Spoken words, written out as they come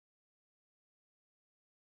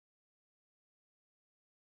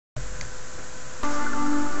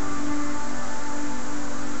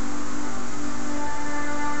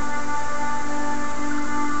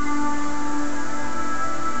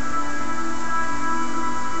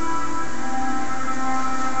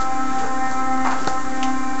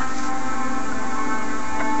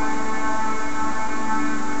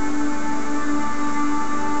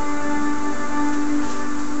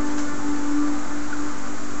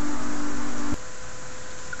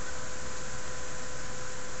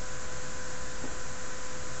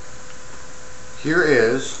Here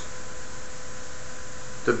is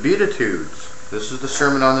the Beatitudes. This is the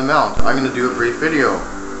Sermon on the Mount. I'm going to do a brief video.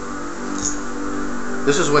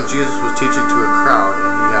 This is when Jesus was teaching to a crowd,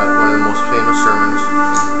 and he had one of the most famous sermons in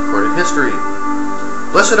recorded history.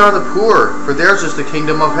 Blessed are the poor, for theirs is the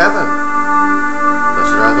kingdom of heaven.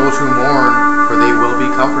 Blessed are those who mourn, for they will be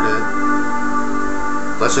comforted.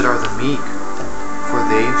 Blessed are the meek, for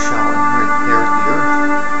they shall inherit the earth.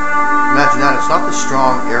 Imagine that. It's not the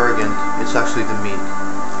strong, arrogant, it's actually the meek.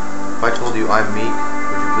 If I told you I'm meek,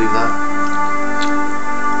 would you believe that?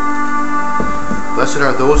 Blessed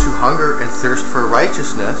are those who hunger and thirst for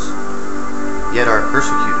righteousness, yet are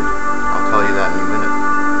persecuted. I'll tell you that in a minute.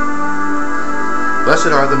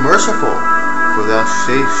 Blessed are the merciful, for they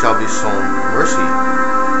shall be shown mercy.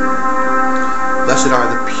 Blessed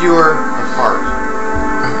are the pure of heart,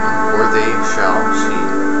 for they shall see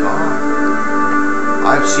God.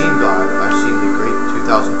 I've seen God. I've seen the great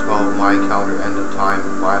 2012 My Encounter End of Time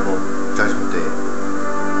Bible Judgment Day.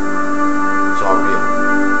 It's all real.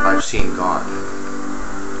 I've seen God.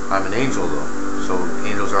 I'm an angel though, so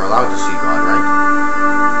angels are allowed to see God, right?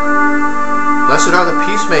 Blessed are the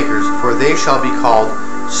peacemakers, for they shall be called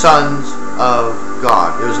sons of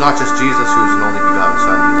God. It was not just Jesus who was an only begotten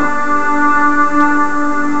Son, you know.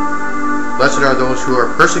 Blessed are those who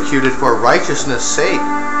are persecuted for righteousness' sake.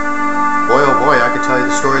 Boy, oh boy, I could tell you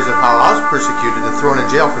the stories of how I was persecuted and thrown in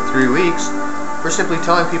jail for 3 weeks for simply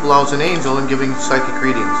telling people I was an angel and giving psychic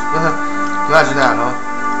readings. Imagine that, huh?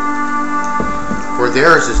 For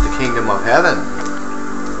theirs is the kingdom of heaven.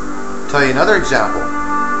 I'll tell you another example.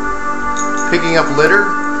 Picking up litter,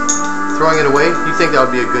 throwing it away. You think that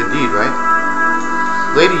would be a good deed, right?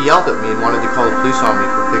 Lady yelled at me and wanted to call the police on me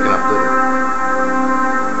for picking up litter.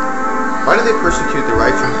 Why do they persecute the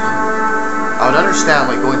righteous? I would understand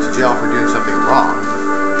like going to jail for doing something wrong.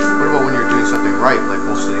 What about when you're doing something right, like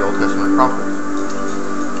most of the Old Testament prophets?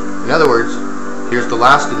 In other words, here's the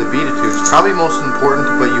last of the Beatitudes, probably most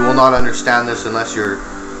important, but you will not understand this unless you're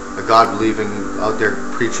a God-believing out there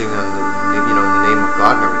preaching on the, in the name of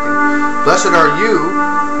God and everything. Blessed are you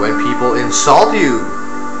when people insult you,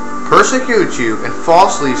 persecute you, and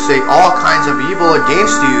falsely say all kinds of evil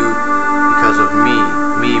against you because of me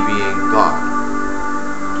being God.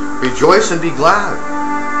 Rejoice and be glad,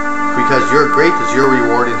 because great is your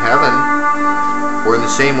reward in heaven. For in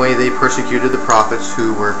the same way they persecuted the prophets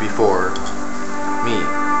who were before me.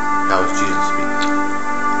 That was Jesus speaking.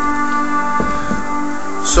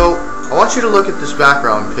 So, I want you to look at this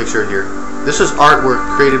background picture here. This is artwork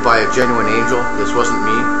created by a genuine angel. This wasn't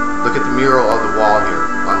me. Look at the mural of the wall here,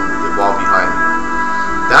 on the wall behind me.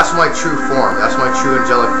 That's my true form. That's my true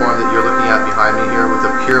angelic form that you're looking at behind me here, with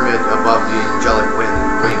a pyramid above the angelic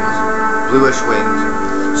wings, bluish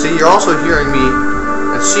wings. See, you're also hearing me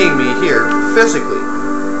and seeing me here physically,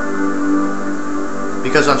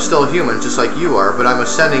 because I'm still human, just like you are, but I'm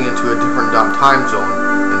ascending into a different time zone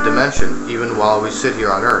and dimension, even while we sit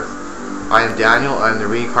here on earth. I am Daniel. I am the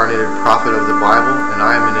reincarnated prophet of the Bible, and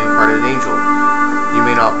I am an incarnated angel. You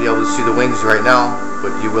may not be able to see the wings right now,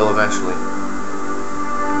 but you will eventually.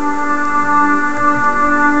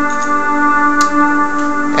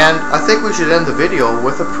 And I think we should end the video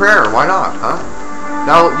with a prayer. Why not, huh?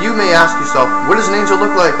 Now, you may ask yourself, what does an angel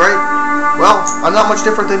look like, right? Well, I'm not much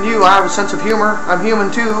different than you. I have a sense of humor. I'm human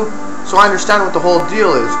too, so I understand what the whole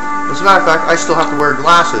deal is. As a matter of fact, I still have to wear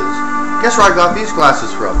glasses. Guess where I got these glasses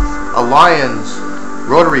from? A Lions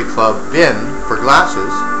Rotary Club bin for glasses,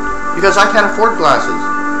 because I can't afford glasses.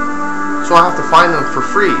 So I have to find them for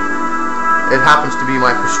free. It happens to be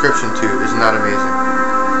my prescription too. Isn't that amazing?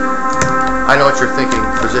 I know what you're thinking,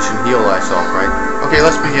 physician, heal thyself, right? Okay,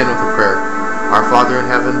 let's begin with a prayer. Our Father in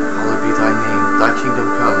heaven, hallowed be thy name. Thy kingdom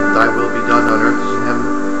come, thy will be done on earth as in heaven,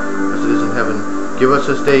 as it is in heaven. Give us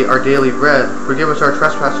this day our daily bread. Forgive us our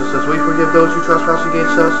trespasses as we forgive those who trespass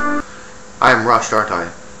against us. I am rushed, aren't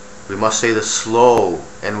I? We must say this slow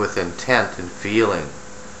and with intent and feeling.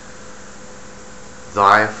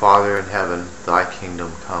 Thy Father in heaven, thy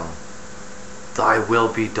kingdom come. Thy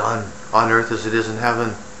will be done on earth as it is in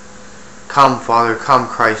heaven. Come, Father, come,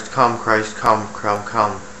 Christ, come, Christ, come, come,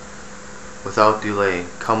 come. Without delay,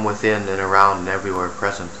 come within and around and everywhere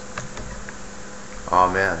present.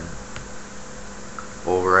 Amen.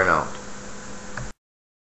 Over and out.